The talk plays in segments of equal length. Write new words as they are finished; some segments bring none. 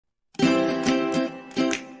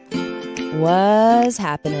What's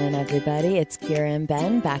happening, everybody? It's Kyra and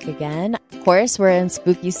Ben back again. Of course, we're in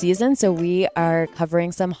spooky season, so we are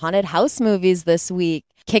covering some haunted house movies this week.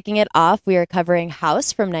 Kicking it off, we are covering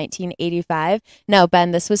House from 1985. Now, Ben,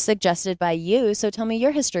 this was suggested by you, so tell me your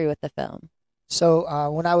history with the film. So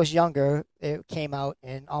when I was younger, it came out,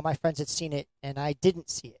 and all my friends had seen it, and I didn't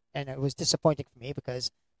see it. And it was disappointing for me because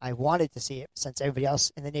I wanted to see it since everybody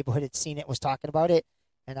else in the neighborhood had seen it, was talking about it.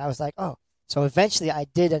 And I was like, oh. So eventually I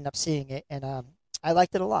did end up seeing it, and I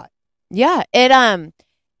liked it a lot. Yeah, it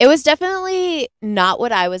was definitely not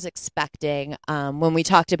what I was expecting when we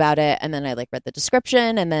talked about it, and then I read the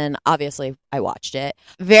description, and then obviously I watched it.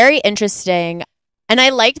 Very interesting, and I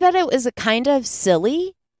liked that it was a kind of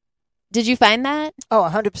silly. Did you find that?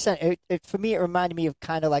 Oh, 100%. For me, it reminded me of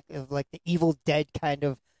kind of like the Evil Dead kind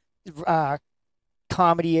of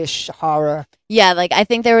comedy-ish horror. Yeah, I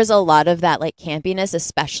think there was a lot of that campiness,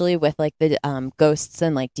 especially with the ghosts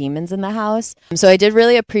and demons in the house. So I did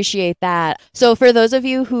really appreciate that. So for those of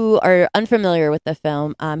you who are unfamiliar with the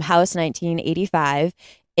film, House 1985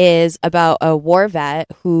 is about a war vet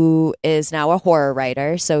who is now a horror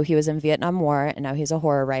writer. So he was in Vietnam War and now he's a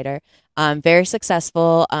horror writer. Very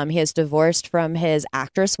successful. He is divorced from his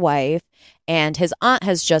actress wife, and his aunt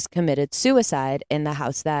has just committed suicide in the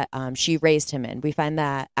house that she raised him in. We find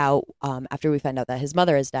that out after we find out that his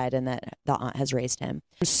mother has died and that the aunt has raised him.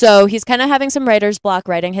 So he's kind of having some writer's block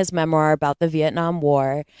writing his memoir about the Vietnam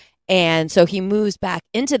War. And so he moves back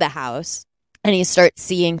into the house and he starts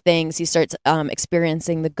seeing things. He starts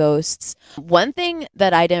experiencing the ghosts. One thing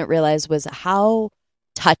that I didn't realize was how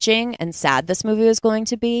touching and sad this movie was going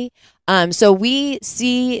to be. So we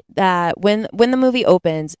see that when the movie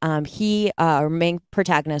opens, our main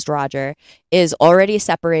protagonist, Roger, is already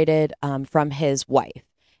separated from his wife.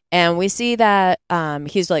 And we see that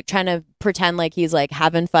he's trying to pretend he's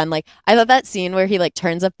having fun. I thought that scene where he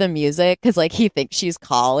turns up the music because he thinks she's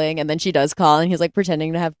calling, and then she does call, and he's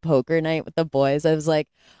pretending to have poker night with the boys. I was like,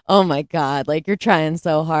 oh my God, you're trying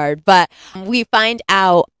so hard. But we find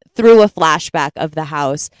out through a flashback of the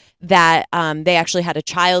house that they actually had a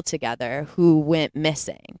child together who went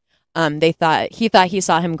missing. He thought he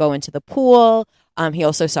saw him go into the pool. He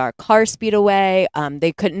also saw a car speed away.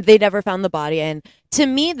 They never found the body. And to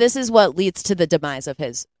me, this is what leads to the demise of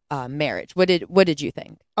his marriage. What did you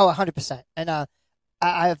think? Oh, 100%. And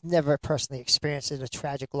I've never personally experienced a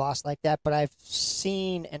tragic loss like that, but I've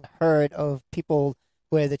seen and heard of people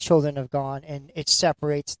where the children have gone and it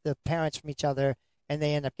separates the parents from each other, and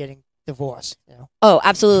they end up getting divorced. Oh,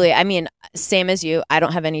 absolutely. I mean, same as you. I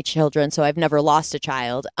don't have any children, so I've never lost a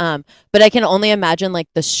child. But I can only imagine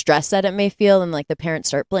the stress that it may feel, and the parents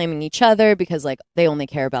start blaming each other because they only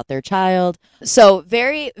care about their child. So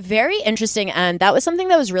very, very interesting. And that was something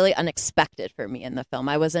that was really unexpected for me in the film.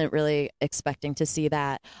 I wasn't really expecting to see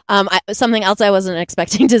that. Something else I wasn't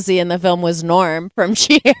expecting to see in the film was Norm from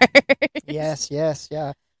Cheers. Yes,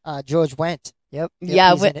 yeah. George Wendt. Yep.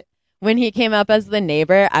 Yeah. When he came up as the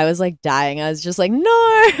neighbor, I was dying. I was just Norm.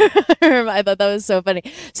 I thought that was so funny.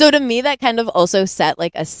 So to me, that kind of also set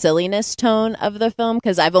a silliness tone of the film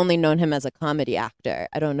because I've only known him as a comedy actor.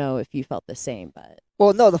 I don't know if you felt the same, but.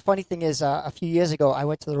 Well, no, the funny thing is a few years ago, I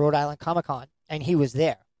went to the Rhode Island Comic-Con and he was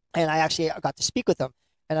there. And I actually got to speak with him.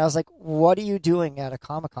 And I was like, what are you doing at a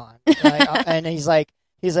Comic-Con? And he's like,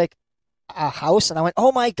 a house, and I went,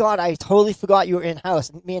 oh my God, I totally forgot you were in house.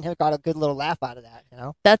 And me and him got a good little laugh out of that,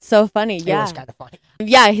 That's so funny. Yeah, it was kind of funny.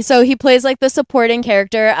 Yeah, so he plays the supporting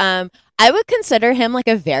character. I would consider him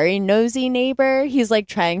a very nosy neighbor. He's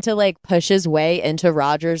trying to push his way into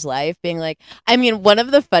Roger's life, being I mean, one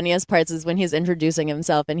of the funniest parts is when he's introducing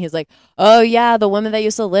himself and he's oh yeah, the woman that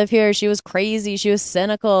used to live here, she was crazy, she was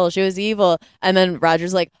cynical, she was evil. And then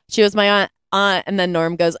Roger's she was my aunt. And then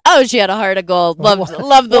Norm goes, oh, she had a heart of gold.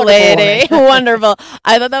 Loved the lady. Wonderful.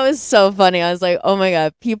 I thought that was so funny. I was like, oh my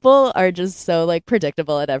God, people are just so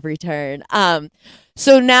predictable at every turn.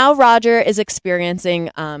 So now Roger is experiencing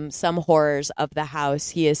some horrors of the house.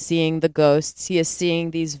 He is seeing the ghosts. He is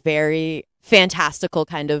seeing these very fantastical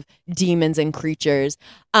kind of demons and creatures.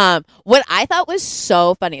 What I thought was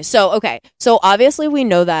so funny. So obviously we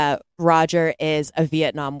know that Roger is a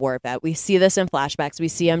Vietnam War vet. We see this in flashbacks. We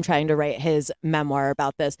see him trying to write his memoir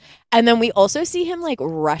about this. And then we also see him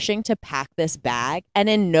rushing to pack this bag. And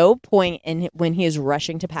in no point when he is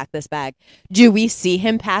rushing to pack this bag, do we see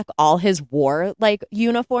him pack all his war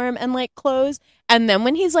uniform and clothes. And then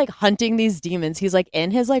when he's hunting these demons, he's in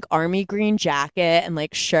his army green jacket and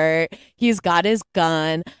shirt. He's got his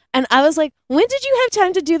gun. And I was like, when did you have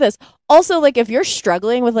time to do this? Also, if you're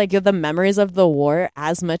struggling with the memories of the war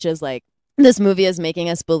as much as this movie is making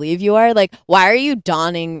us believe you are. Like, why are you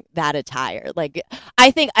donning that attire? Like,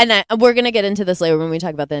 I think, we're going to get into this later when we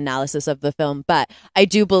talk about the analysis of the film, but I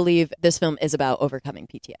do believe this film is about overcoming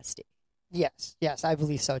PTSD. Yes, I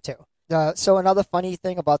believe so too. So another funny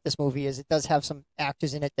thing about this movie is it does have some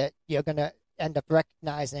actors in it that you're going to end up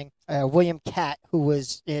recognizing. William Katt, who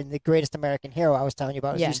was in The Greatest American Hero I was telling you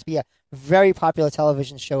about. It used to be a very popular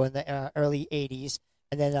television show in the early 80s.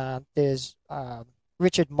 And then there's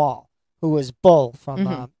Richard Moll, who was Bull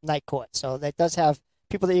from Night Court. So that does have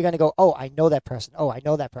people that you're going to go, oh, I know that person. Oh, I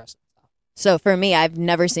know that person. So for me, I've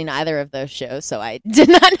never seen either of those shows, so I did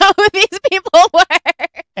not know who these people were.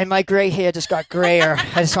 And my gray hair just got grayer.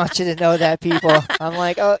 I just want you to know that, people. I'm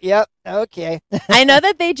like, oh, yep, okay. I know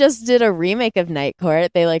that they just did a remake of Night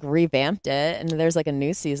Court. They like revamped it, and there's like a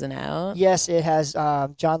new season out. Yes, it has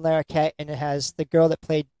John Larroquette, and it has the girl that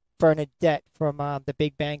played Bernadette from The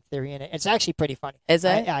Big Bang Theory in it. It's actually pretty funny. Is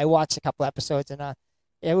it? I watched a couple episodes, and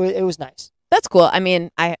it was nice. That's cool. I mean,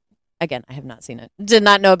 I have not seen it. Did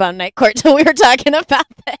not know about Night Court till we were talking about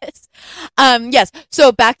this. Yes.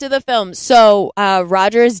 So back to the film. So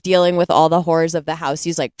Roger is dealing with all the horrors of the house.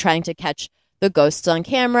 He's like trying to catch the ghosts on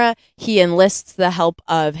camera. He enlists the help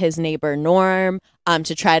of his neighbor Norm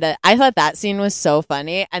to try to. I thought that scene was so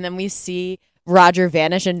funny. And then we see Roger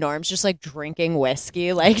vanish and Norm's just like drinking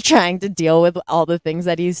whiskey, like trying to deal with all the things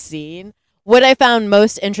that he's seen. What I found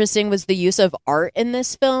most interesting was the use of art in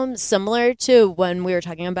this film, similar to when we were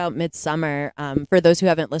talking about Midsummer. For those who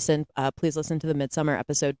haven't listened, please listen to the Midsummer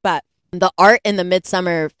episode. But the art in the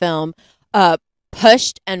Midsummer film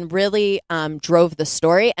pushed and really drove the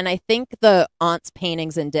story. And I think the aunt's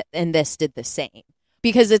paintings in this did the same.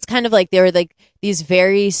 Because it's kind of like they were like these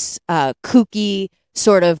very kooky,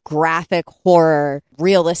 sort of graphic horror,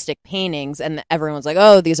 realistic paintings. And everyone's like,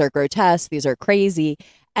 oh, these are grotesque, these are crazy.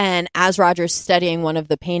 And as Roger's studying one of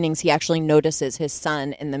the paintings, he actually notices his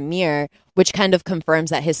son in the mirror, which kind of confirms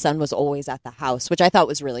that his son was always at the house, which I thought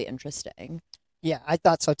was really interesting. Yeah, I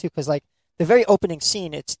thought so too, because like the very opening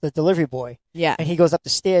scene, it's the delivery boy. Yeah. And he goes up the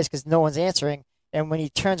stairs because no one's answering. And when he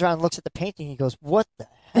turns around and looks at the painting, he goes, what the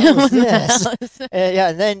hell is this?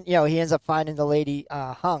 And then, he ends up finding the lady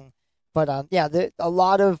hung. But a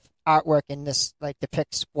lot of artwork in this like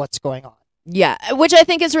depicts what's going on. Yeah, which I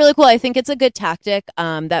think is really cool. I think it's a good tactic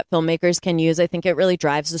that filmmakers can use. I think it really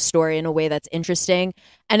drives the story in a way that's interesting,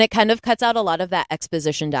 and it kind of cuts out a lot of that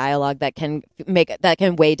exposition dialogue that can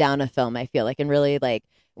weigh down a film. I feel like, and really like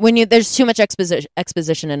when there's too much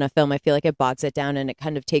exposition in a film, I feel like it bogs it down and it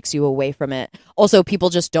kind of takes you away from it. Also, people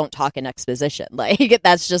just don't talk in exposition. Like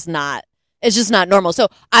that's just not. It's just not normal. So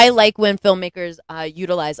I like when filmmakers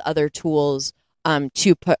utilize other tools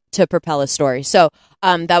to propel a story. So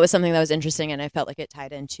that was something that was interesting, and I felt like it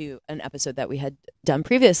tied into an episode that we had done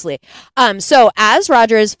previously. So as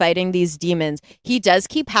Roger is fighting these demons, he does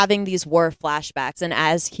keep having these war flashbacks, and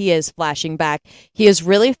as he is flashing back, he is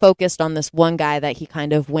really focused on this one guy that he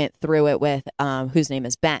kind of went through it with, whose name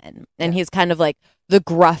is Ben. And he's kind of like the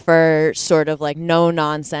gruffer, sort of like no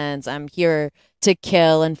nonsense, I'm here to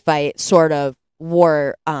kill and fight sort of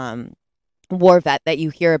war vet that you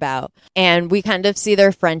hear about. And we kind of see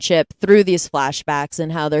their friendship through these flashbacks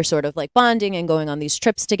and how they're sort of like bonding and going on these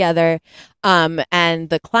trips together. And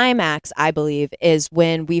the climax, I believe, is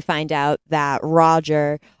when we find out that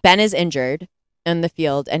Ben is injured in the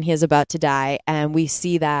field and he is about to die. And we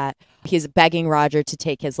see that he's begging Roger to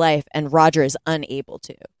take his life and Roger is unable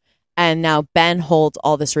to. And now Ben holds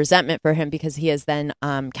all this resentment for him because he is then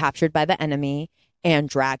captured by the enemy and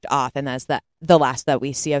dragged off. And that's the last that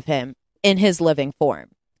we see of him in his living form.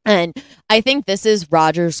 And I think this is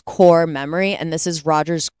Roger's core memory, and this is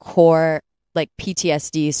Roger's core like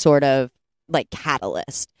PTSD sort of like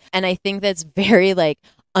catalyst. And I think that's very like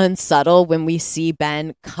unsubtle when we see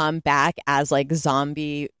Ben come back as like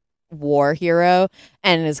zombie war hero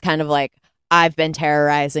and is kind of like, I've been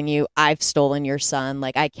terrorizing you, I've stolen your son,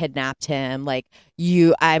 like I kidnapped him, like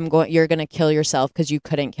you're gonna kill yourself because you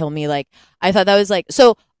couldn't kill me. Like I thought that was like,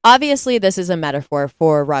 so obviously, this is a metaphor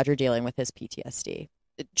for Roger dealing with his PTSD,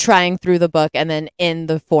 trying through the book and then in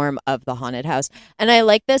the form of the haunted house. And I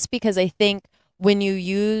like this because I think when you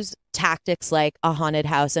use tactics like a haunted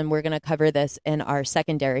house, and we're going to cover this in our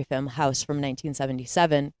secondary film, House from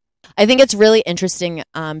 1977, I think it's really interesting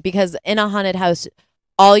because in a haunted house,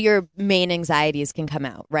 all your main anxieties can come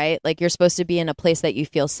out, right? Like you're supposed to be in a place that you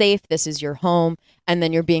feel safe. This is your home. And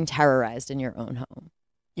then you're being terrorized in your own home.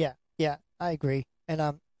 Yeah, I agree. And,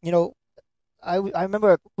 I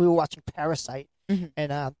remember we were watching Parasite,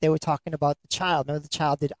 and they were talking about the child. Remember, the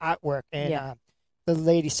child did artwork, and the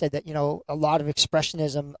lady said that, a lot of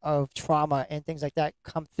expressionism of trauma and things like that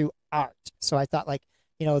come through art. So I thought, like,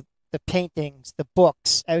 the paintings, the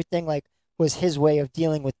books, everything like was his way of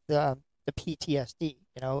dealing with the PTSD,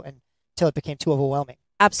 and until it became too overwhelming.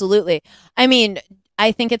 Absolutely. I mean,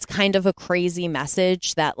 I think it's kind of a crazy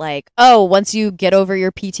message that like, oh, once you get over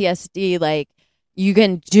your PTSD, like you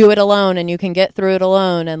can do it alone and you can get through it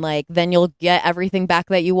alone, and like then you'll get everything back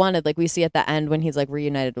that you wanted. Like we see at the end when he's like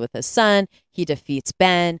reunited with his son, he defeats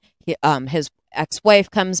Ben. His ex-wife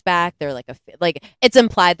comes back. They're like it's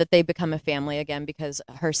implied that they become a family again because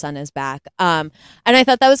her son is back. And I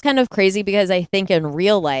thought that was kind of crazy because I think in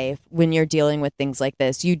real life, when you're dealing with things like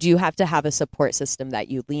this, you do have to have a support system that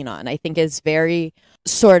you lean on. I think it's very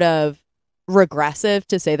sort of regressive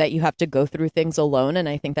to say that you have to go through things alone, and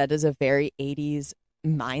I think that is a very 80s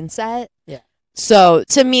mindset. Yeah. So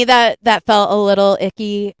to me that felt a little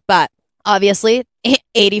icky, but obviously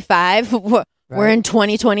 85 we're in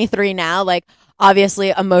 2023 now. Like obviously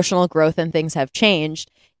emotional growth and things have changed,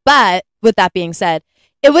 but with that being said,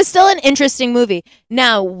 it was still an interesting movie.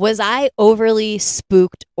 Now, was I overly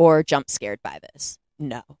spooked or jump scared by this?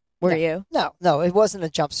 No. Were you? No, it wasn't a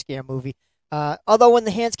jump scare movie. Although when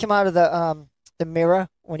the hands came out of the mirror,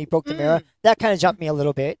 when he broke the mirror, that kind of jumped me a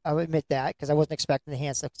little bit. I'll admit that, because I wasn't expecting the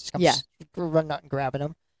hands to just come running out and grabbing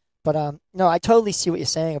him. But no, I totally see what you're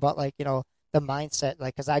saying about like the mindset,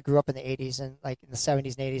 like because I grew up in the 80s and like in the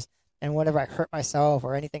 70s and 80s, and whenever I hurt myself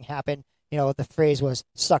or anything happened, the phrase was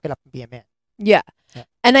 "suck it up and be a man." Yeah.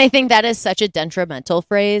 And I think that is such a detrimental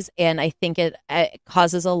phrase, and I think it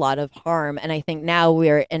causes a lot of harm. And I think now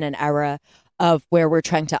we're in an era of where we're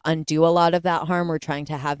trying to undo a lot of that harm. We're trying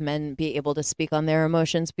to have men be able to speak on their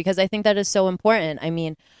emotions, because I think that is so important. I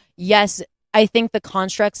mean, yes, I think the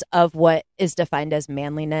constructs of what is defined as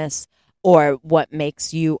manliness or what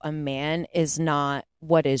makes you a man is not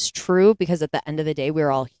what is true, because at the end of the day,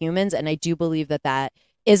 we're all humans. And I do believe that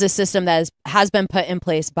is a system that has been put in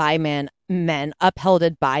place by men,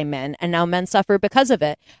 upheld by men, and now men suffer because of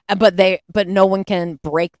it. But no one can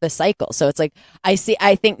break the cycle. So it's like, I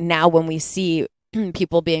think now when we see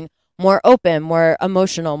people being more open, more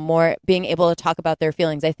emotional, more being able to talk about their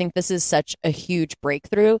feelings, I think this is such a huge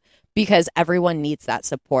breakthrough, because everyone needs that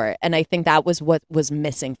support. And I think that was what was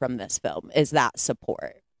missing from this film, is that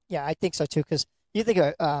support. Yeah, I think so too, because you think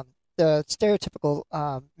of the stereotypical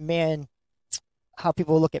man, how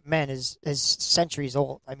people look at men is centuries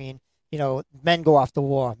old. I mean, men go off to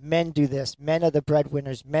war, men do this, men are the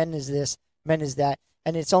breadwinners, men is this, men is that.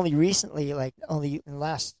 And it's only recently, like only in the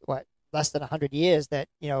last, less than 100 years that,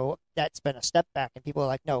 that's been a step back, and people are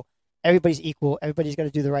like, no, everybody's equal, everybody's going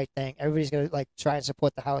to do the right thing, everybody's going to like try and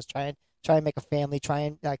support the house, try and make a family, try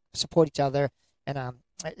and like support each other. And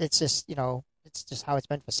it's just, it's just how it's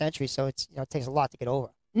been for centuries. So it's, it takes a lot to get over.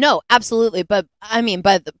 No, absolutely. But I mean,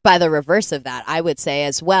 by the reverse of that, I would say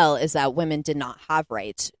as well is that women did not have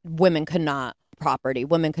rights. Women could not property.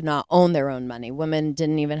 Women could not own their own money. Women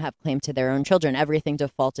didn't even have claim to their own children. Everything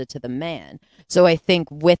defaulted to the man. So I think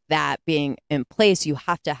with that being in place, you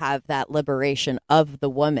have to have that liberation of the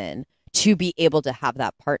woman to be able to have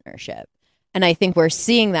that partnership. And I think we're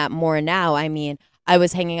seeing that more now. I mean, I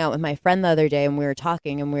was hanging out with my friend the other day, and we were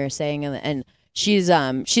talking, and we were saying, and she's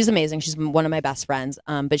amazing. She's one of my best friends,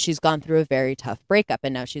 but she's gone through a very tough breakup,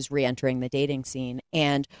 and now she's re-entering the dating scene.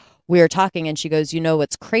 And we were talking, and she goes,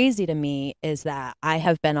 what's crazy to me is that I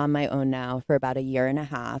have been on my own now for about a year and a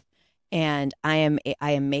half, and I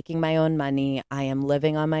am making my own money. I am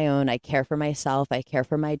living on my own. I care for myself. I care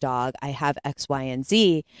for my dog. I have X, Y, and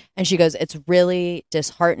Z. And she goes, it's really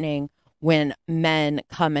disheartening when men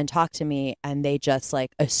come and talk to me and they just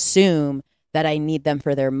like assume that I need them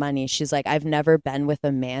for their money. She's like, I've never been with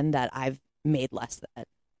a man that I've made less than.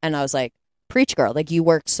 And I was like, preach, girl, like you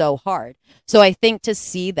work so hard. So I think to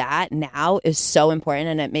see that now is so important,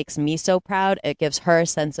 and it makes me so proud. It gives her a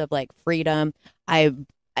sense of like freedom. And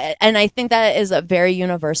I think that is a very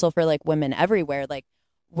universal for like women everywhere. Like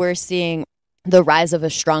we're seeing the rise of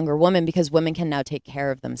a stronger woman because women can now take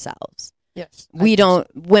care of themselves. Yes.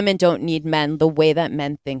 Women don't need men the way that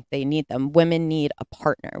men think they need them. Women need a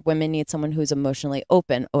partner. Women need someone who's emotionally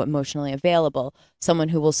open, or emotionally available, someone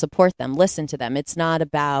who will support them, listen to them. It's not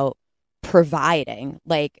about providing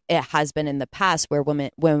like it has been in the past where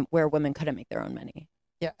women couldn't make their own money.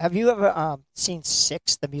 Yeah. Have you ever seen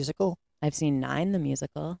Six, the musical? I've seen Nine, the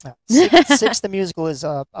musical. Six, the musical is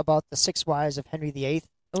about the 6 wives of Henry VIII.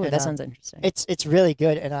 Oh, that sounds interesting. It's really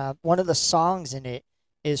good. And one of the songs in it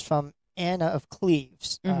is from Anna of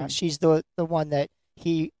Cleves. She's the one that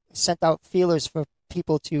he sent out feelers for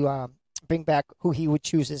people to bring back who he would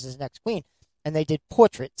choose as his next queen. And they did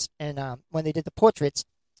portraits. And when they did the portraits,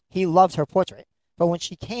 he loved her portrait. But when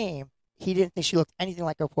she came, he didn't think she looked anything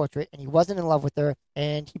like her portrait, and he wasn't in love with her.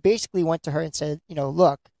 And he basically went to her and said,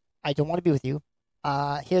 look, I don't want to be with you.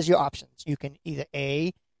 Here's your options. You can either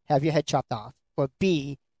A, have your head chopped off, or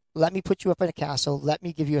B, let me put you up in a castle, let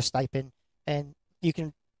me give you a stipend, and you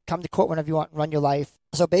can come to court whenever you want and run your life.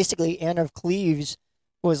 So basically, Anne of Cleves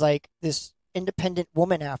was like this independent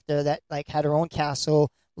woman after that, like had her own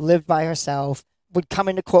castle, lived by herself, would come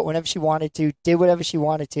into court whenever she wanted to, did whatever she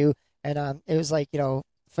wanted to. And it was like,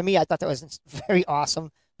 for me, I thought that was very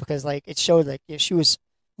awesome because like it showed like she was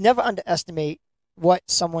never underestimate what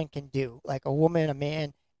someone can do, like a woman, a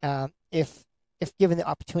man, if given the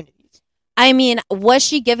opportunities. I mean, was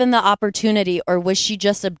she given the opportunity or was she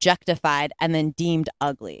just objectified and then deemed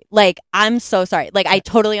ugly? Like, I'm so sorry. Like, I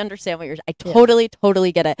totally understand what I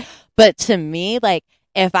totally get it. But to me, like,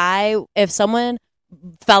 if someone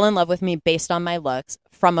fell in love with me based on my looks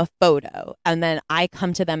from a photo and then I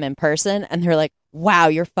come to them in person and they're like, wow,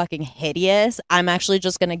 you're fucking hideous, I'm actually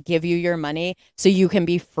just going to give you your money so you can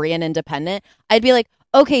be free and independent, I'd be like,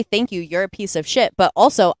 okay, thank you, you're a piece of shit, but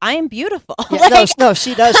also I am beautiful. Yeah, like, no,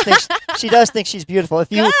 she does think she's beautiful.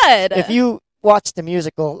 If you watch the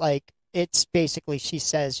musical, like it's basically she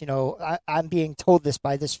says, I'm being told this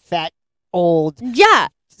by this fat old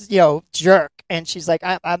jerk, and she's like,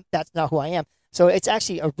 I'm that's not who I am. So it's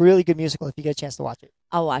actually a really good musical if you get a chance to watch it.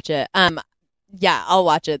 I'll watch it. Yeah, I'll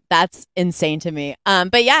watch it. That's insane to me.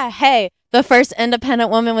 But yeah, hey, the first independent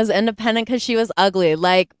woman was independent because she was ugly.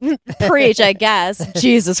 Like, preach, I guess.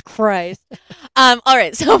 Jesus Christ. All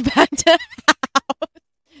right, so back to house.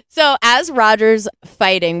 So as Roger's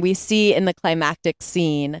fighting, we see in the climactic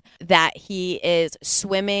scene that he is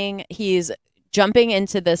swimming. He's jumping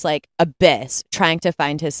into this like abyss trying to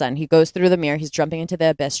find his son. He goes through the mirror. He's jumping into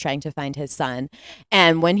the abyss trying to find his son.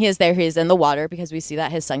 And when he is there, he's in the water because we see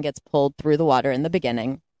that his son gets pulled through the water in the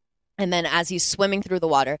beginning. And then as he's swimming through the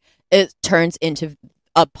water, it turns into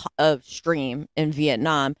a stream in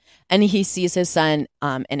Vietnam. And he sees his son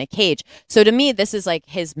in a cage. So to me, this is like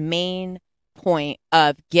his main point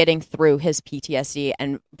of getting through his PTSD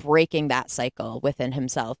and breaking that cycle within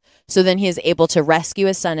himself. So then he is able to rescue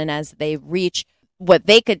his son. And as they reach what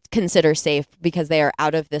they could consider safe because they are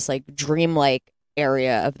out of this like dreamlike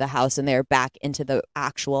area of the house and they're back into the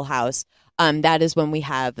actual house, that is when we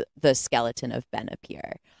have the skeleton of Ben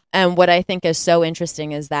appear. And what I think is so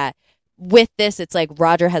interesting is that with this, it's like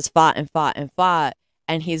Roger has fought and fought and fought,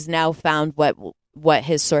 and he's now found what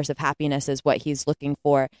his source of happiness is, what he's looking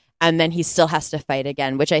for. And then he still has to fight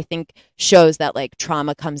again, which I think shows that like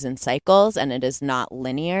trauma comes in cycles and it is not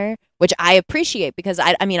linear, which I appreciate because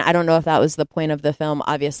I mean, I don't know if that was the point of the film.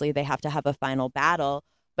 Obviously, they have to have a final battle,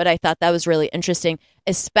 but I thought that was really interesting,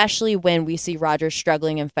 especially when we see Roger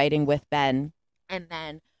struggling and fighting with Ben. And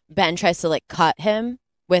then Ben tries to like cut him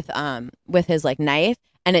with his like knife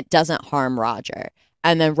and it doesn't harm Roger.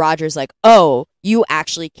 And then Roger's like, oh, you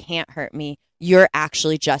actually can't hurt me. You're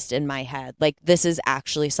actually just in my head. Like, this is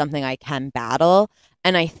actually something I can battle.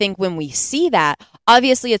 And I think when we see that,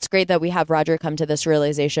 obviously it's great that we have Roger come to this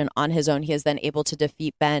realization on his own. He is then able to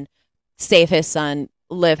defeat Ben, save his son,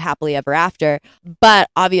 live happily ever after.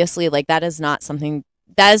 But obviously, like, that is not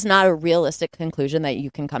a realistic conclusion that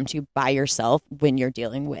you can come to by yourself when you're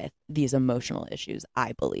dealing with these emotional issues,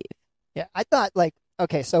 I believe. Yeah, I thought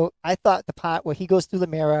I thought the part where he goes through the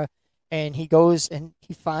mirror and he goes and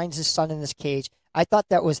he finds his son in this cage. I thought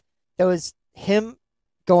that was him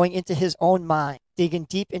going into his own mind, digging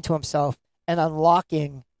deep into himself and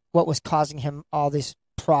unlocking what was causing him all these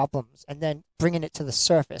problems, and then bringing it to the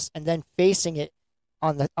surface, and then facing it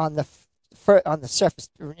on the surface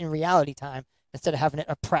in reality time instead of having it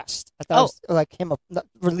oppressed. I thought it was like him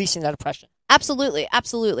releasing that oppression. Absolutely.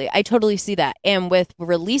 I totally see that. And with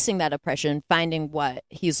releasing that oppression, finding what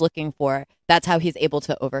he's looking for, that's how he's able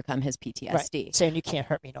to overcome his PTSD. Right. Saying, you can't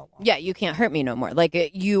hurt me no more. Yeah, you can't hurt me no more.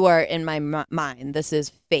 Like, you are in my mind. This is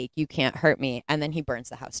fake. You can't hurt me. And then he burns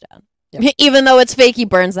the house down. Yep. Even though it's fake, he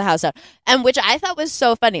burns the house down. And which I thought was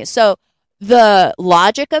so funny. So the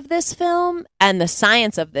logic of this film and the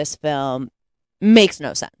science of this film makes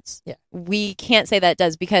no sense. Yeah. We can't say that it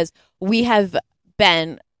does because we have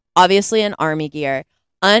been obviously in army gear,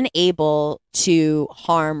 unable to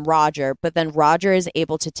harm Roger, but then Roger is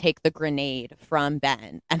able to take the grenade from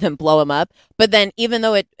Ben and then blow him up. But then even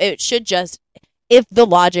though it should just, if the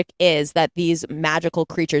logic is that these magical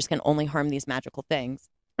creatures can only harm these magical things,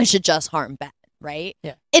 it should just harm Ben, right?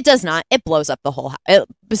 Yeah. It does not. It blows up the whole house.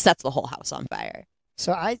 It sets the whole house on fire.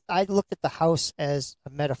 So I looked at the house as a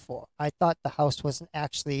metaphor. I thought the house wasn't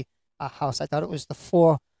actually a house. I thought it was the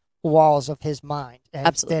four walls of his mind. And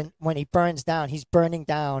absolutely. Then when he burns down, he's burning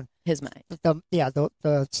down his mind.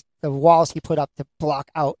 The walls he put up to block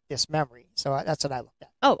out this memory. So that's what I looked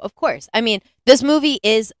at. Oh, of course. I mean, this movie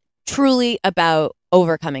is truly about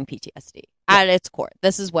overcoming PTSD at its core.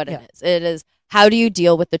 This is what it is. It is, how do you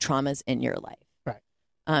deal with the traumas in your life?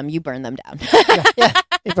 Right. You burn them down.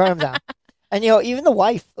 You burn them down. And, you know, even the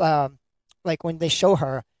wife, like when they show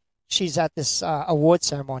her, she's at this award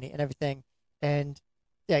ceremony and everything. And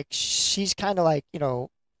like, she's kind of like, you know,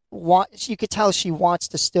 you could tell she wants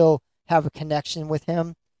to still have a connection with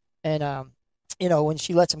him. And, you know, when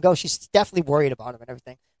she lets him go, she's definitely worried about him and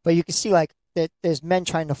everything. But you can see like that there's men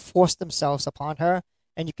trying to force themselves upon her.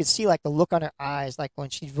 And you can see like the look on her eyes, like when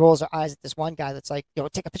she rolls her eyes at this one guy that's like, you know,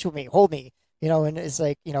 take a picture with me, hold me, you know, and it's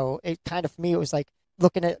like, you know, it kind of, for me, it was like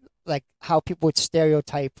looking at like how people would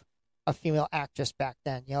stereotype a female actress back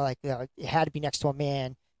then, you know, like, you know, it had to be next to a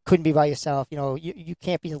man, couldn't be by yourself, you know, you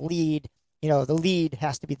can't be the lead, you know, the lead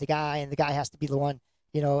has to be the guy and the guy has to be the one,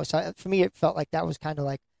 you know. So for me, it felt like that was kind of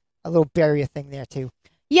like a little barrier thing there too.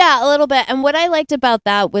 Yeah, a little bit. And what I liked about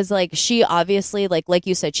that was like, she obviously, like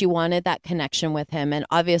you said, she wanted that connection with him. And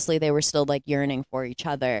obviously they were still like yearning for each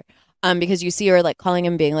other. Because you see her like calling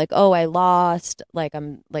him being like, oh, I lost.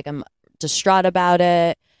 I'm distraught about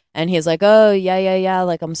it. And he's like, oh, yeah.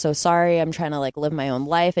 Like, I'm so sorry. I'm trying to like live my own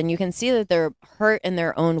life. And you can see that they're hurt in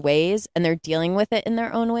their own ways and they're dealing with it in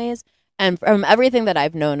their own ways. And from everything that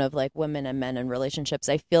I've known of like women and men in relationships,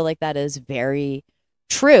 I feel like that is very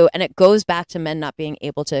true. And it goes back to men not being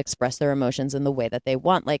able to express their emotions in the way that they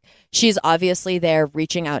want. Like, she's obviously there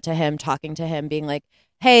reaching out to him, talking to him, being like,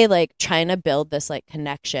 hey, like trying to build this like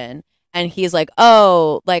connection. And he's like,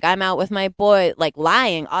 oh, like I'm out with my boy, like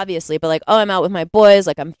lying, obviously, but like, oh, I'm out with my boys.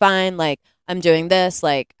 Like, I'm fine. Like, I'm doing this.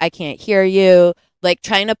 Like, I can't hear you. Like,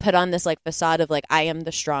 trying to put on this like facade of like, I am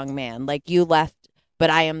the strong man. Like, you left, but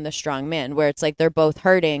I am the strong man, where it's like they're both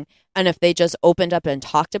hurting. And if they just opened up and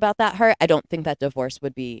talked about that hurt, I don't think that divorce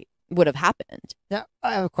would have happened. Now,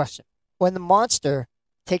 I have a question. When the monster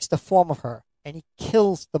takes the form of her and he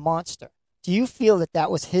kills the monster, do you feel that that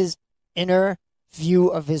was his inner view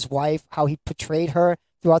of his wife, how he portrayed her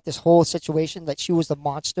throughout this whole situation, that she was the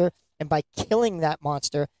monster, and by killing that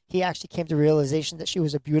monster, he actually came to the realization that she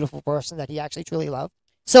was a beautiful person that he actually truly loved?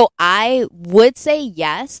 So I would say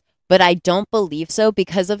yes, but I don't believe so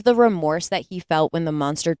because of the remorse that he felt when the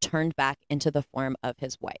monster turned back into the form of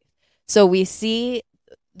his wife. So we see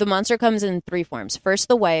the monster comes in three forms. First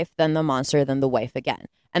the wife, then the monster, then the wife again.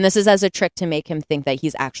 And this is as a trick to make him think that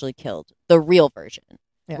he's actually killed the real version,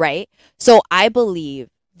 right? So I believe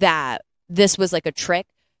that this was like a trick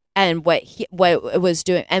and what it was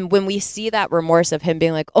doing. And when we see that remorse of him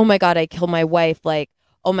being like, oh my God, I killed my wife. Like,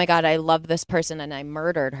 oh my God, I love this person and I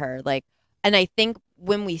murdered her. Like, and I think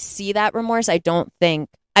when we see that remorse, I don't think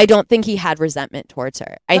he had resentment towards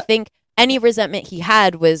her. I think any resentment he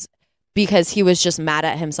had was because he was just mad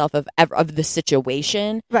at himself of the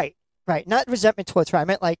situation. Right. Not resentment towards her. I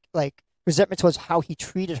meant like resentment towards how he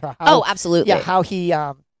treated her. Absolutely. Yeah,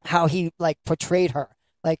 how he like portrayed her.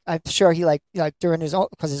 Like, I'm sure he like during his own,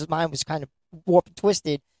 because his mind was kind of warped and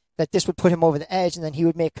twisted, that this would put him over the edge, and then he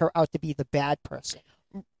would make her out to be the bad person.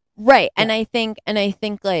 Right. Yeah. And I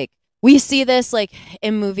think like we see this like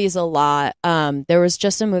in movies a lot. There was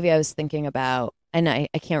just a movie I was thinking about, and I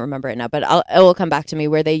can't remember it now, but it will come back to me,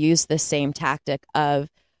 where they use the same tactic of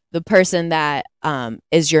the person that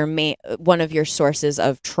is your one of your sources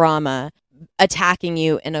of trauma attacking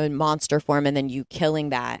you in a monster form, and then you killing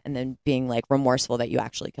that and then being like remorseful that you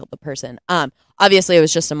actually killed the person. Obviously it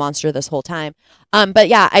was just a monster this whole time. But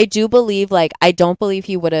yeah, I do believe, like, I don't believe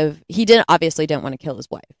he didn't want to kill his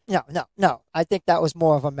wife. No. I think that was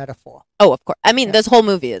more of a metaphor. Oh, of course. I mean, this whole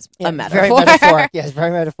movie is a metaphor. Very metaphoric. Yes,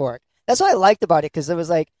 very metaphoric. That's what I liked about it, because it was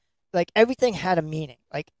like everything had a meaning.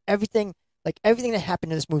 Like everything that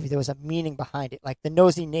happened in this movie, there was a meaning behind it. Like the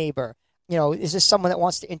nosy neighbor, you know, is this someone that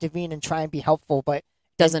wants to intervene and try and be helpful, but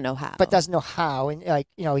doesn't know how. And like,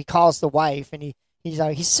 you know, he calls the wife, and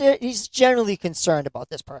he's generally concerned about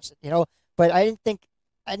this person, you know. But I didn't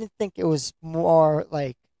think it was more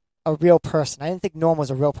like a real person. I didn't think Norm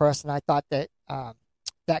was a real person. I thought that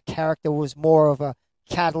that character was more of a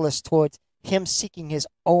catalyst towards him seeking his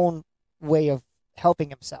own way of helping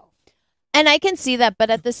himself. And I can see that, but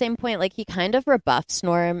at the same point, like, he kind of rebuffs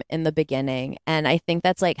Norm in the beginning. And I think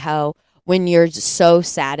that's like how when you're so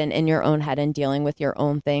sad and in your own head and dealing with your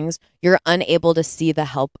own things, you're unable to see the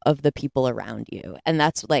help of the people around you. And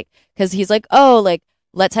that's like, because he's like, oh, like,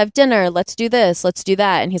 let's have dinner, let's do this, let's do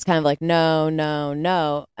that. And he's kind of like,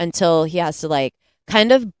 no, until he has to like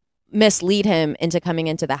kind of mislead him into coming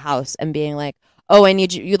into the house and being like, oh, I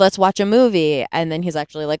need you, let's watch a movie. And then he's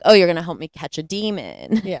actually like, oh, you're going to help me catch a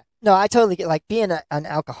demon. Yeah. No, I totally get, like, being an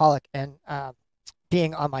alcoholic and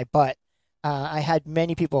being on my butt. I had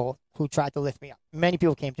many people who tried to lift me up. Many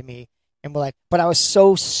people came to me and we're like, but I was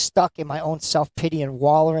so stuck in my own self-pity and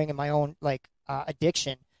wallowing in my own like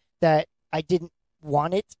addiction that I didn't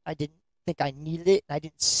want it. I didn't think I needed it, and I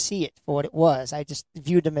didn't see it for what it was. I just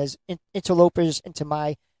viewed them as interlopers into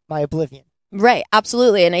my oblivion. Right,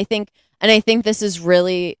 absolutely. And I think this is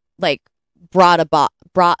really like brought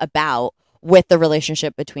about with the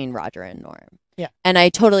relationship between Roger and Norm. Yeah. And I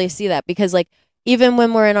totally see that, because like even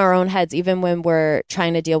when we're in our own heads, even when we're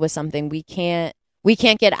trying to deal with something, we can't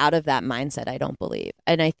get out of that mindset, I don't believe.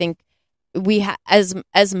 And I think we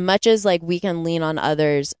as much as like we can lean on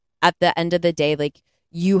others, at the end of the day, like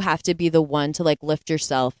you have to be the one to like lift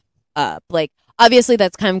yourself up. Like obviously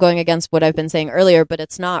that's kind of going against what I've been saying earlier, but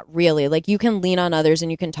it's not really. Like you can lean on others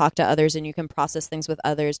and you can talk to others and you can process things with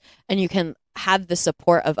others and you can have the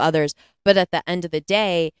support of others. But at the end of the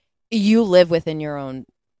day, you live within your own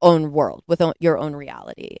world, with your own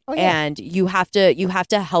reality. Oh, yeah. And you have to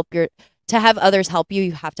help to have others help you.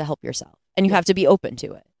 You have to help yourself, and you have to be open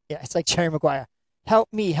to it. Yeah. It's like Jerry Maguire.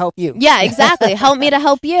 Help me, help you. Yeah, exactly. Help me to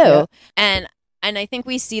help you. Yeah. And I think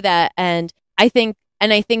we see that. And I think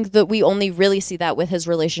that we only really see that with his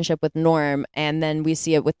relationship with Norm, and then we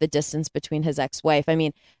see it with the distance between his ex-wife. I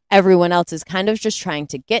mean, everyone else is kind of just trying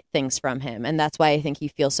to get things from him, and that's why I think he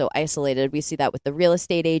feels so isolated. We see that with the real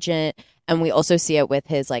estate agent, and we also see it with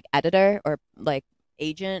his like editor or like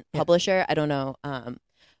agent, publisher. I don't know.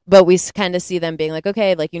 But we kind of see them being like,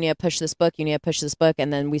 okay, like you need to push this book,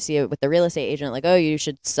 and then we see it with the real estate agent, like, oh, you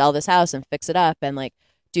should sell this house and fix it up and like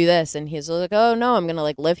do this. And he's like, oh no, I'm gonna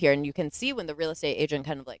like live here. And you can see when the real estate agent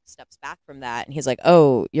kind of like steps back from that, and he's like,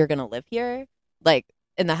 oh, you're gonna live here, like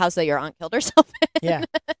in the house that your aunt killed herself in. Yeah.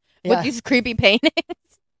 With these creepy paintings.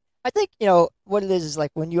 I think what it is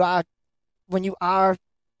like when you are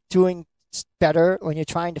doing better, when you're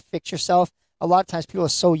trying to fix yourself, a lot of times people are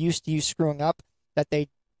so used to you screwing up that they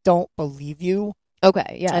don't believe you.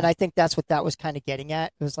 Okay, yeah. And I think that's what that was kind of getting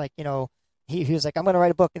at. It was like, he was like, I'm going to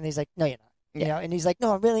write a book. And he's like, no, you're not. Yeah. And he's like,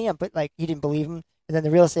 no, I really am. But like, he didn't believe him. And then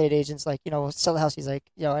the real estate agent's like, sell the house. He's like,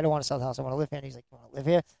 I don't want to sell the house. I want to live here. And he's like, you want to live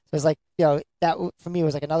here? So it's like, that for me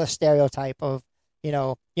was like another stereotype of,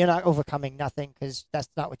 you're not overcoming nothing because that's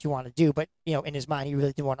not what you want to do. But, in his mind, he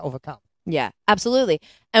really did want to overcome. Yeah, absolutely.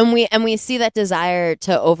 And we see that desire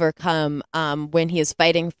to overcome when he is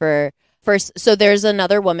fighting for first. So there's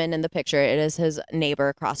another woman in the picture. It is his neighbor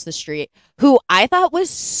across the street who I thought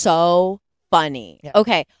was so funny. Yeah.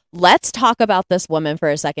 Okay, let's talk about this woman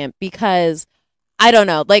for a second, because I don't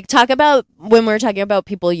know, like talk about when we're talking about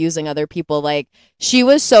people using other people, like she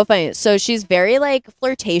was so funny. So she's very like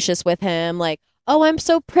flirtatious with him, like, oh, I'm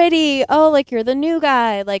so pretty. Oh, like you're the new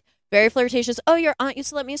guy. Like very flirtatious. Oh, your aunt used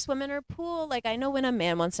to let me swim in her pool. Like I know when a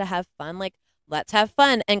man wants to have fun, like let's have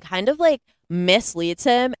fun, and kind of like misleads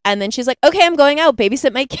him. And then she's like, okay, I'm going out,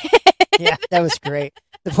 babysit my kid. Yeah, that was great.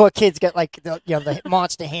 The poor kids got like the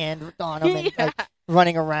monster hand on them and like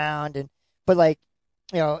running around, but like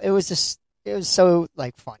it was so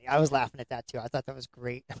like funny. I was laughing at that too. I thought that was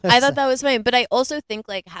great. I thought that was funny, but I also think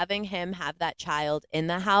like having him have that child in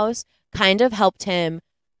the house kind of helped him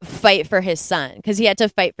fight for his son, because he had to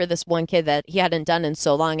fight for this one kid that he hadn't done in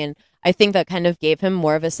so long. And I think that kind of gave him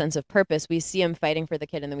more of a sense of purpose. We see him fighting for the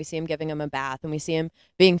kid, and then we see him giving him a bath, and we see him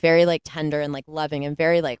being very like tender and like loving and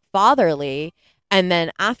very like fatherly. And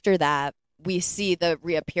then after that, we see the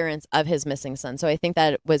reappearance of his missing son. So I think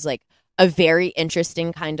that it was like a very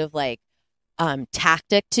interesting kind of like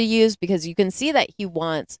tactic to use, because you can see that he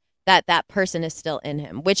wants that person is still in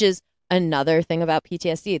him, which is another thing about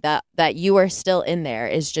PTSD, that you are still in there.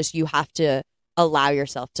 Is just you have to allow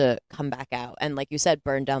yourself to come back out and, like you said,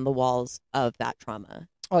 burn down the walls of that trauma.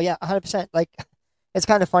 Oh yeah, 100%. Like it's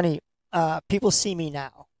kind of funny. People see me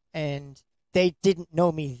now, and they didn't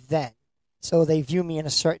know me then, so they view me in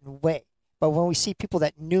a certain way. But when we see people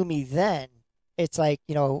that knew me then, it's like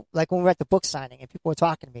like when we were at the book signing and people were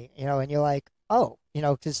talking to me, and you're like, oh,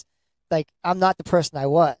 because like I'm not the person I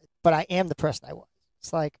was, but I am the person I was.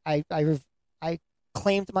 It's like I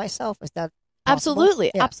claimed myself. Is that possible?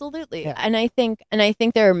 Absolutely, yeah. Absolutely. Yeah. And I think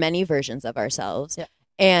there are many versions of ourselves. Yeah.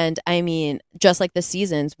 And I mean, just like the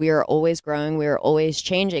seasons, we are always growing, we are always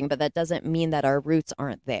changing, but that doesn't mean that our roots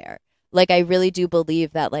aren't there. Like I really do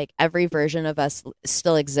believe that like every version of us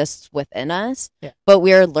still exists within us, but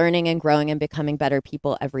we are learning and growing and becoming better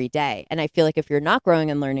people every day. And I feel like if you're not growing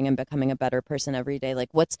and learning and becoming a better person every day, like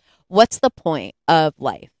what's the point of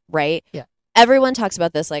life, right? Yeah. Everyone talks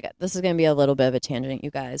about this, like this is going to be a little bit of a tangent,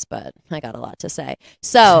 you guys, but I got a lot to say.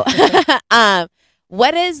 So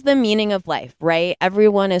what is the meaning of life, right?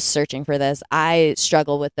 Everyone is searching for this. I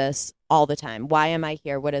struggle with this all the time. Why am I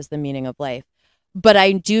here? What is the meaning of life? But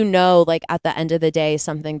I do know, like at the end of the day,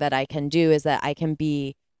 something that I can do is that I can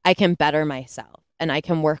be I can better myself and I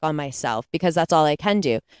can work on myself because that's all I can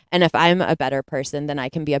do. And if I'm a better person, then I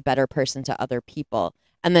can be a better person to other people.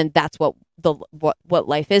 And then that's what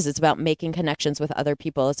life is. It's about making connections with other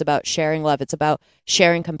people. It's about sharing love. It's about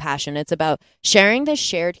sharing compassion. It's about sharing the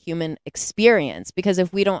shared human experience. Because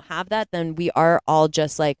if we don't have that, then we are all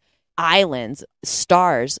just like islands,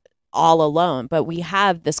 stars, all alone. But we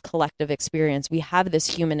have this collective experience. We have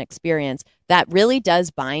this human experience that really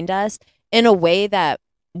does bind us in a way that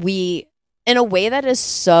is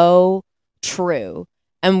so true.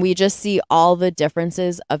 And we just see all the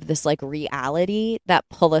differences of this like reality that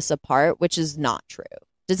pull us apart, which is not true.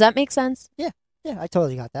 Does that make sense? Yeah, I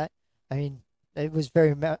totally got that. I mean, it was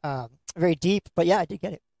very, very deep, but yeah, I did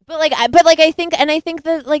get it. I think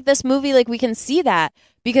that like this movie, like we can see that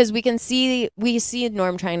because we see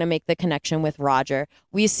Norm trying to make the connection with Roger.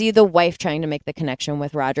 We see the wife trying to make the connection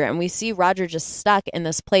with Roger, and we see Roger just stuck in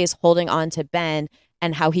this place holding on to Ben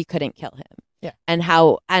and how he couldn't kill him. Yeah. And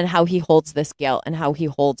how he holds this guilt and how he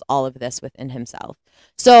holds all of this within himself.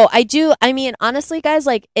 So I mean, honestly, guys,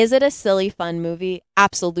 like, is it a silly, fun movie?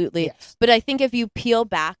 Absolutely. Yes. But I think if you peel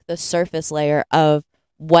back the surface layer of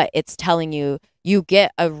what it's telling you, you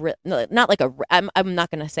get I'm not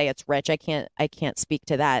going to say it's rich. I can't speak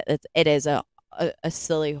to that. It is a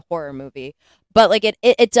silly horror movie, but like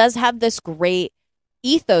it does have this great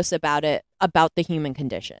ethos about it, about the human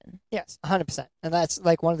condition. Yes, 100%. And that's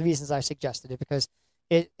like one of the reasons I suggested it, because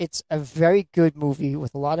it's a very good movie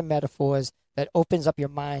with a lot of metaphors that opens up your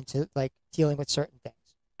mind to like dealing with certain things.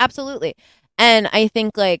 Absolutely. And I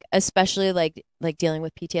think like especially like dealing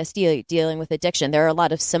with PTSD, like dealing with addiction, there are a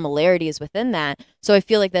lot of similarities within that. So I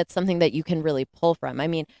feel like that's something that you can really pull from. I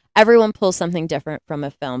mean, everyone pulls something different from a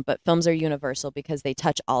film, but films are universal because they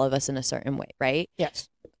touch all of us in a certain way, right? Yes.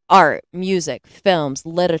 Art, music, films,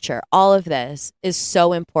 literature, all of this is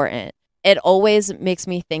so important. It always makes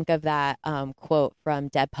me think of that quote from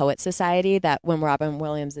Dead Poets Society that when Robin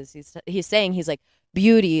Williams he's saying, he's like,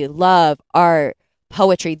 beauty, love, art,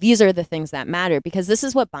 poetry, these are the things that matter because this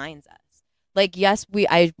is what binds us. Like, yes,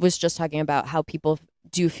 I was just talking about how people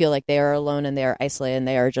do feel like they are alone and they are isolated and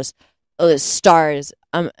they are just stars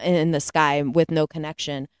in the sky with no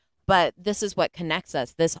connection. But this is what connects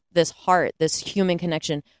us, this heart, this human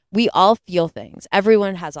connection. We all feel things.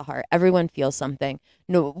 Everyone has a heart. Everyone feels something.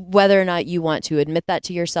 No, whether or not you want to admit that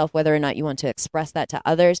to yourself, whether or not you want to express that to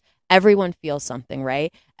others, everyone feels something,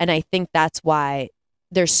 right? And I think that's why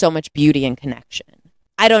there's so much beauty in connection.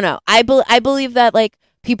 I don't know. I believe that like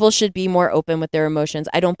people should be more open with their emotions.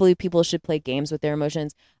 I don't believe people should play games with their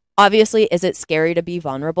emotions. Obviously, is it scary to be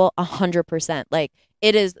vulnerable? 100%. Like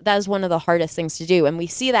that is one of the hardest things to do. And we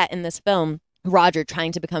see that in this film, Roger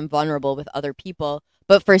trying to become vulnerable with other people,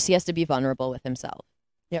 but first he has to be vulnerable with himself.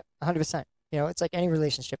 Yeah, 100%. You know, it's like any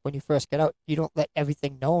relationship. When you first get out, you don't let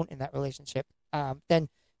everything known in that relationship. Then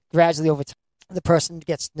gradually over time, the person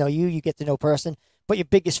gets to know you, you get to know person. But your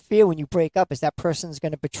biggest fear when you break up is that person's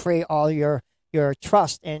going to betray all your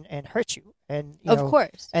trust and hurt you. And you know, of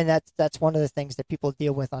course. And that's one of the things that people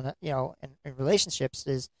deal with on in relationships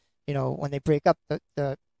is, you know, when they break up,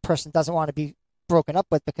 the person doesn't want to be broken up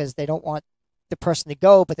with because they don't want the person to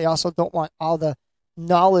go, but they also don't want all the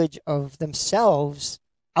knowledge of themselves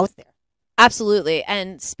out there. Absolutely.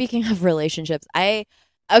 And speaking of relationships, I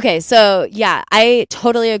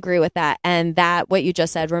totally agree with that. And that what you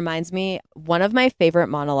just said reminds me one of my favorite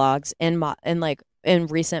monologues in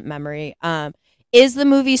recent memory. Is the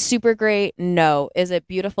movie super great? No. Is it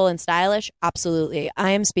beautiful and stylish? Absolutely.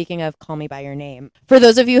 I am speaking of Call Me by Your Name. For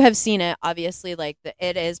those of you who have seen it, obviously,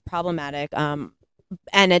 it is problematic.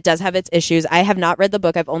 And it does have its issues. I have not read the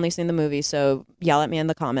book. I've only seen the movie. So yell at me in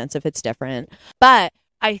the comments if it's different. But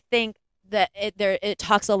I think that it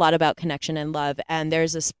talks a lot about connection and love. And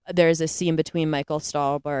there's a scene between Michael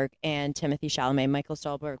Stahlberg and Timothy Chalamet. Michael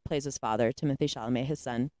Stahlberg plays his father, Timothy Chalamet, his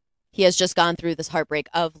son. He has just gone through this heartbreak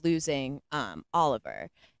of losing Oliver.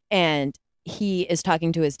 And he is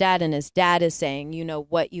talking to his dad, and his dad is saying, you know,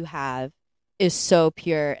 what you have is so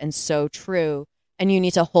pure and so true, and you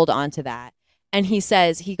need to hold on to that. And he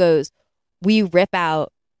goes, we rip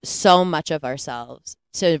out so much of ourselves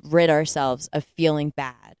to rid ourselves of feeling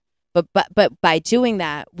bad. But by doing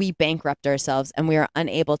that, we bankrupt ourselves and we are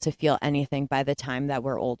unable to feel anything by the time that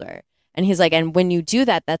we're older. And he's like, and when you do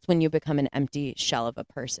that, that's when you become an empty shell of a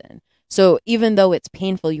person. So even though it's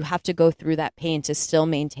painful, you have to go through that pain to still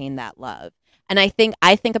maintain that love. And I think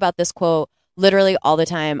about this quote literally all the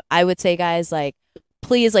time. I would say, guys, like,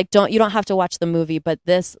 please, like, you don't have to watch the movie, but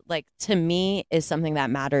this, like, to me is something that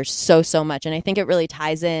matters so, so much. And I think it really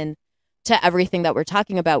ties in to everything that we're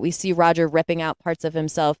talking about. We see Roger ripping out parts of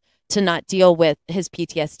himself to not deal with his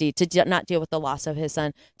PTSD, to not deal with the loss of his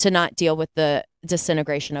son, to not deal with the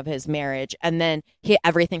disintegration of his marriage. And then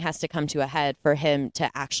everything has to come to a head for him to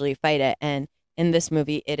actually fight it. And in this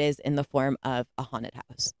movie, it is in the form of a haunted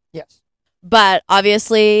house. Yes. But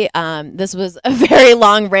obviously, this was a very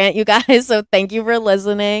long rant, you guys. So thank you for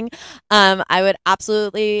listening. I would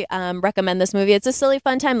absolutely recommend this movie. It's a silly,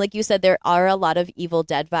 fun time. Like you said, there are a lot of Evil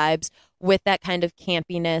Dead vibes with that kind of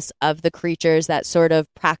campiness of the creatures, that sort of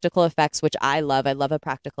practical effects, which I love. I love a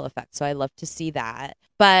practical effect. So I love to see that.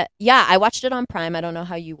 But yeah, I watched it on Prime. I don't know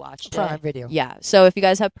how you watched it. Prime Video. Yeah. So if you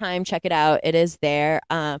guys have Prime, check it out. It is there.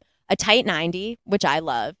 A tight 90, which I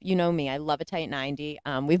love. You know me, I love a tight 90.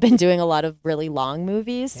 We've been doing a lot of really long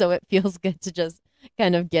movies, so it feels good to just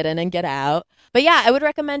kind of get in and get out. But yeah, I would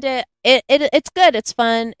recommend it. It's good. It's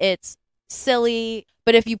fun. It's silly.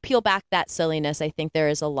 But if you peel back that silliness, I think there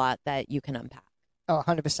is a lot that you can unpack. Oh,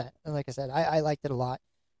 100%. And like I said, I liked it a lot.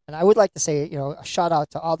 And I would like to say, a shout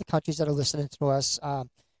out to all the countries that are listening to us.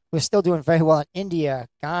 We're still doing very well in India,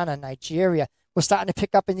 Ghana, Nigeria. We're starting to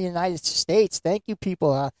pick up in the United States. Thank you,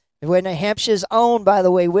 people. We're New Hampshire's own, by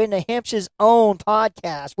the way. We're New Hampshire's own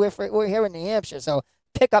podcast. We're here in New Hampshire, so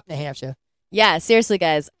pick up New Hampshire. Yeah, seriously,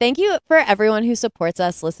 guys. Thank you for everyone who supports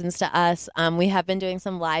us, listens to us. We have been doing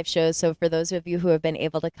some live shows, so for those of you who have been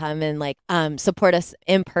able to come and support us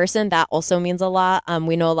in person, that also means a lot.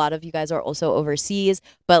 We know a lot of you guys are also overseas,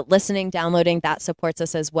 but listening, downloading, that supports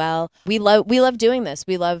us as well. We love doing this.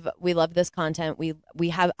 We love this content.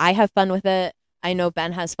 I have fun with it. I know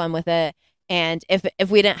Ben has fun with it. And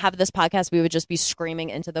if we didn't have this podcast, we would just be screaming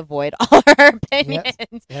into the void all our opinions.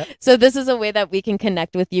 Yep. So this is a way that we can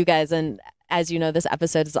connect with you guys. And as you know, this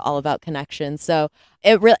episode is all about connection. So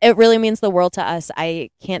it really means the world to us. I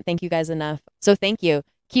can't thank you guys enough. So thank you.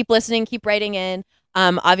 Keep listening. Keep writing in.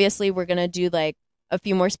 Obviously, we're going to do like a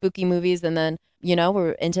few more spooky movies. And then,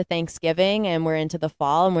 we're into Thanksgiving and we're into the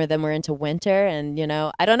fall and we're into winter. And,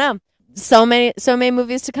 I don't know. So many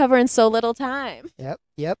movies to cover in so little time.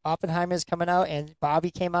 Yep. Oppenheimer's coming out and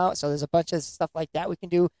Barbie came out, so there's a bunch of stuff like that we can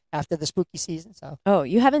do after the spooky season. So. Oh,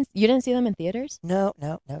 you didn't see them in theaters? No,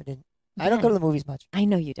 I didn't. I don't go to the movies much. I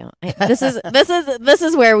know you don't. This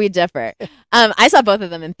is where we differ. I saw both of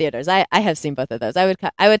them in theaters. I have seen both of those. I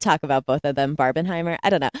would talk about both of them. Barbenheimer. I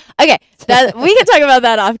don't know. Okay, we can talk about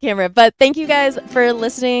that off camera. But thank you guys for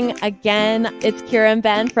listening again. It's Kyra and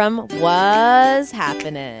Ben from Woz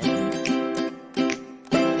Happening.